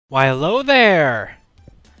Why, hello there!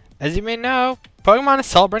 As you may know, Pokemon is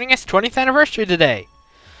celebrating its 20th anniversary today.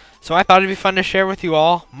 So I thought it'd be fun to share with you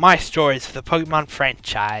all my stories of the Pokemon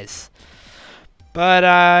franchise. But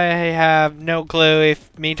I have no clue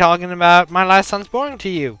if me talking about my life sounds boring to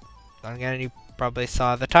you. Then again, you probably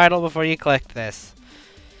saw the title before you clicked this.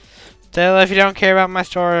 Still, if you don't care about my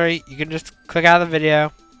story, you can just click out of the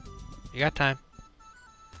video. You got time.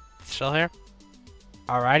 Still here?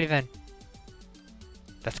 Alrighty then.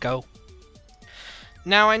 Let's go.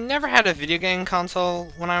 Now, I never had a video game console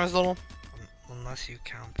when I was little. Unless you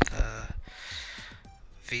count the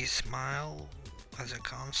V-Smile as a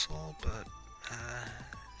console, but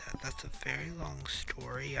that's a very long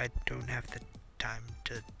story. I don't have the time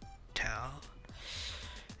to tell.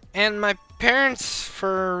 And my parents,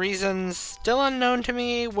 for reasons still unknown to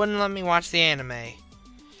me, wouldn't let me watch the anime.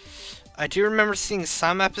 I do remember seeing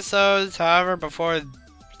some episodes, however, before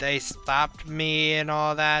they stopped me and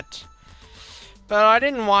all that. But I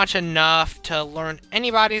didn't watch enough to learn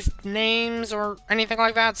anybody's names or anything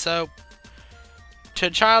like that, so to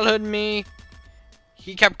childhood me,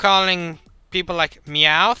 he kept calling people like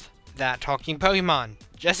Meowth, that talking Pokemon,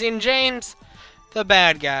 Jesse and James, the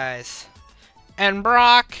bad guys, and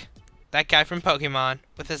Brock, that guy from Pokemon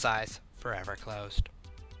with his eyes forever closed.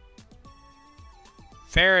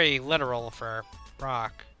 Very literal for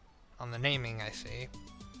Brock on the naming, I see.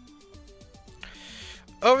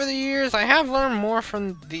 Over the years, I have learned more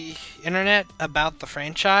from the internet about the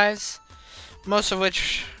franchise, most of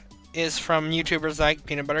which is from YouTubers like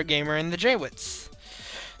Peanut Butter Gamer and the Jaywits.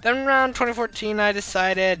 Then around 2014, I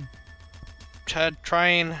decided to try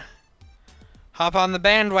and hop on the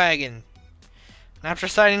bandwagon. And after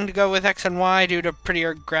deciding to go with X and Y due to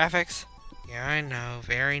prettier graphics, yeah, I know,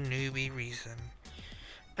 very newbie reason,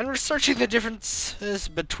 and researching the differences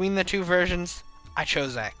between the two versions, I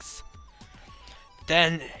chose X.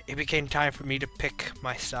 Then it became time for me to pick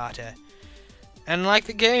my starter. And like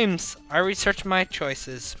the games, I researched my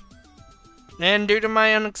choices. And due to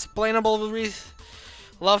my unexplainable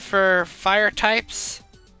love for fire types,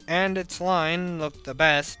 and its line looked the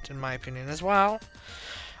best, in my opinion as well,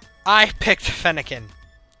 I picked Fennekin.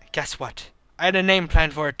 Guess what? I had a name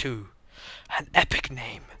planned for it too. An epic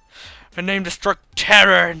name. A name to struck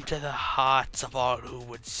terror into the hearts of all who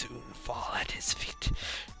would soon fall at his feet,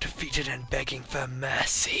 defeated and begging for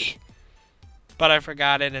mercy. But I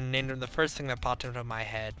forgot it and named him the first thing that popped into my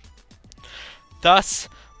head. Thus,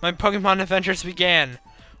 my Pokemon adventures began.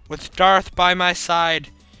 With Darth by my side,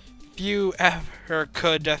 few ever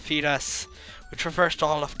could defeat us. We traversed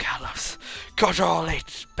all of Kalos, got all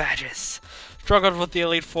 8 badges, struggled with the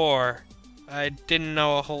Elite Four. I didn't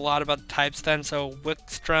know a whole lot about the types then, so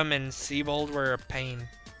Wickstrom and Seabold were a pain.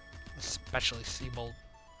 Especially Seabold.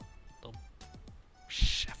 Little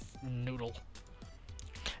chef noodle.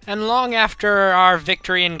 And long after our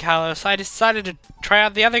victory in Kalos, I decided to try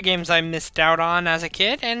out the other games I missed out on as a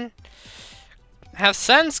kid, and have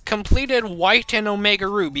since completed White and Omega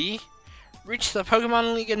Ruby, reached the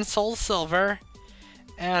Pokemon League in Soul Silver,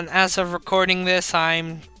 and as of recording this,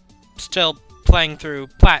 I'm still playing through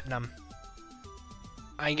Platinum.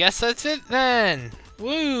 I guess that's it then.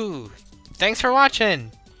 Woo! Thanks for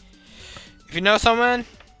watching. If you know someone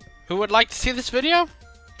who would like to see this video,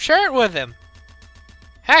 share it with them.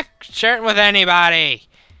 Heck, share it with anybody.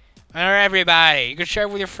 Or everybody. You can share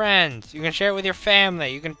it with your friends. You can share it with your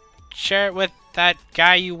family. You can share it with that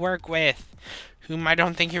guy you work with, whom I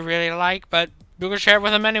don't think you really like, but you can share it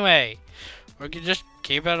with him anyway. Or you can just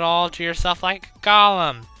keep it all to yourself like a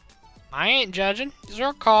Gollum. I ain't judging. It's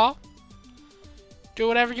your call. Do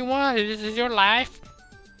whatever you want. This is your life.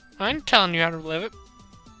 I ain't telling you how to live it.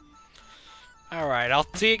 Alright, I'll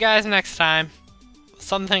see you guys next time.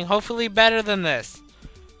 Something hopefully better than this.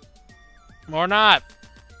 Or not.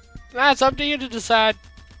 That's up to you to decide.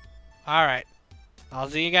 Alright. I'll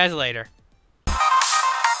see you guys later.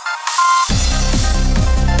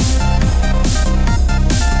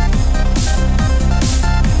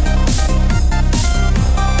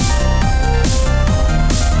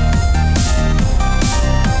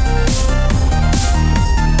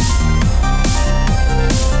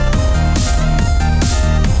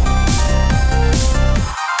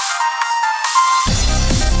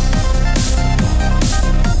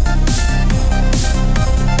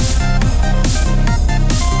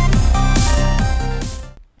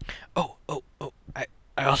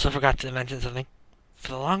 I also forgot to mention something. For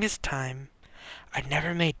the longest time, I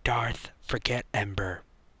never made Darth forget Ember.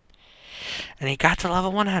 And he got to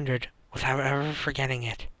level 100 without ever forgetting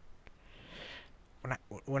it.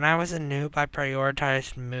 When I was a noob, I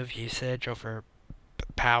prioritized move usage over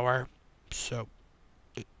power, so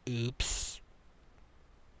oops.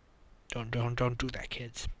 Don't do that,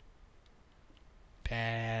 kids.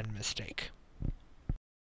 Bad mistake.